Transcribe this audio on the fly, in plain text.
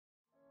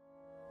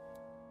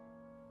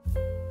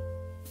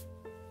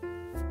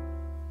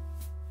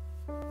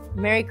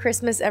Merry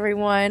Christmas,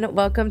 everyone.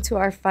 Welcome to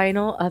our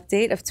final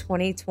update of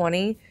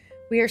 2020.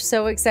 We are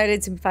so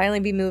excited to finally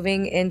be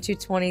moving into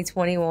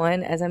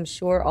 2021, as I'm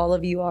sure all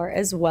of you are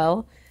as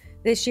well.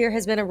 This year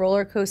has been a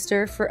roller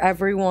coaster for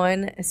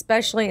everyone,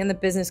 especially in the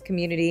business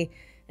community.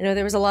 I know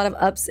there was a lot of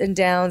ups and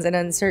downs and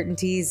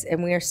uncertainties,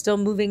 and we are still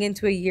moving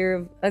into a year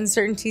of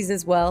uncertainties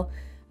as well.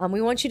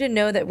 We want you to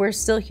know that we're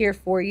still here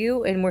for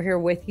you and we're here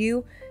with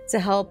you to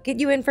help get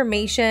you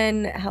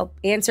information, help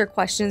answer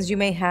questions you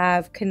may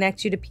have,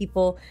 connect you to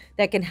people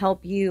that can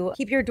help you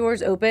keep your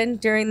doors open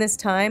during this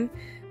time,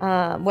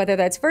 whether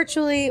that's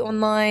virtually,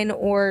 online,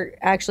 or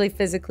actually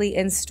physically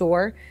in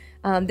store.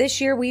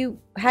 This year, we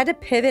had to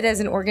pivot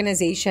as an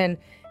organization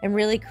and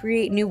really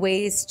create new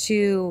ways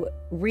to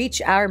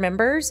reach our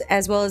members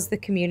as well as the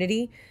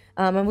community.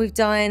 And we've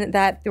done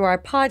that through our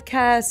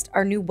podcast,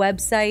 our new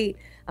website.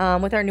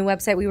 With our new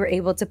website, we were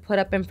able to put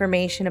up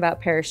information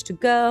about Parish to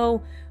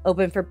Go,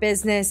 Open for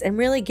Business, and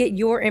really get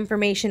your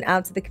information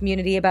out to the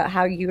community about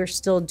how you are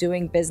still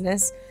doing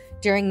business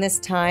during this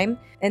time.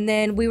 And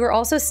then we were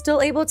also still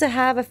able to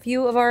have a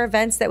few of our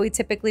events that we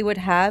typically would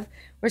have.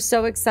 We're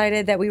so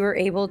excited that we were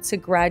able to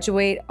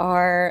graduate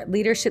our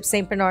Leadership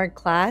St. Bernard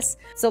class.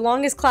 It's the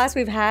longest class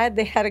we've had.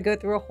 They had to go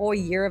through a whole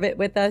year of it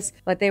with us,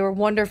 but they were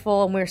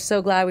wonderful, and we're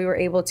so glad we were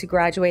able to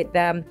graduate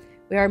them.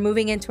 We are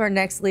moving into our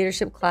next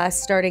leadership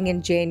class starting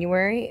in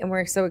January, and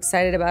we're so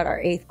excited about our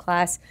 8th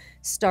class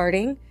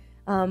starting.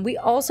 We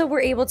also were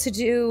able to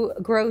do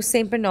Grow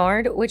St.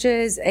 Bernard, which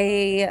is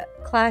a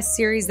class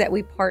series that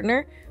we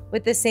partner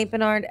with the St.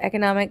 Bernard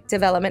Economic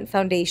Development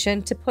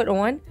Foundation to put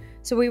on.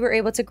 So we were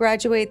able to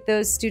graduate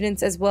those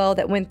students as well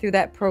that went through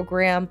that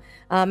program.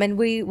 And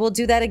we will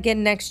do that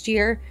again next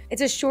year.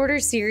 It's a shorter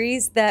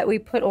series that we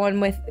put on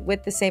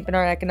with the St.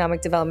 Bernard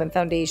Economic Development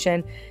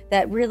Foundation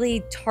that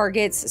really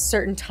targets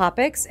certain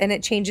topics, and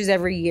it changes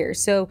every year.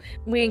 So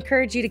we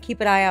encourage you to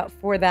keep an eye out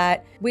for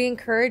that. We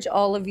encourage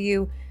all of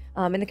you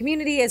in the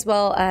community as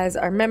well as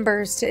our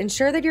members to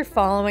ensure that you're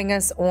following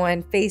us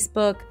on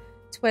Facebook,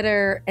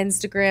 Twitter,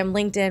 Instagram,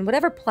 LinkedIn,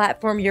 whatever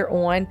platform you're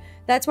on.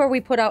 That's where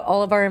we put out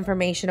all of our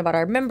information about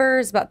our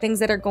members, about things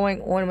that are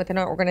going on within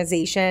our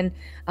organization,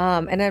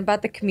 and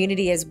about the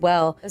community as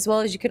well. As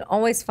you can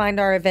always find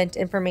our event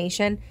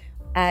information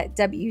at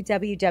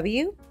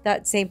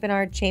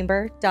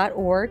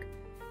www.stbernardchamber.org.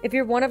 If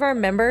you're one of our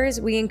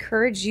members, we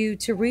encourage you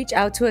to reach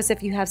out to us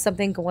if you have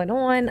something going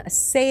on, a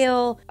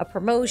sale, a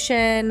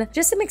promotion,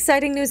 just some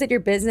exciting news that your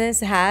business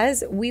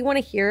has. We want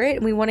to hear it,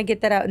 and we want to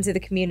get that out into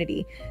the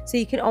community. So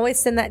you can always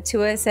send that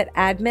to us at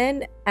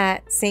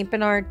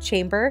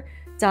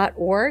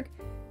admin@stbernardchamber.org.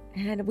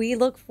 And we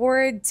look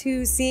forward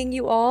to seeing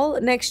you all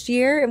next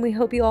year, and we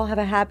hope you all have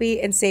a happy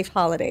and safe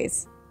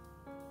holidays.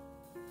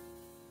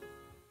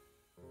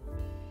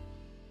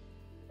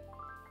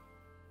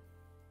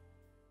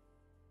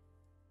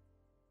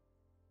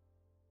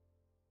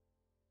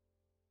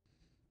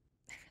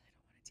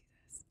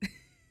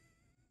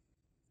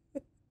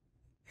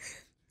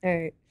 All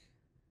right.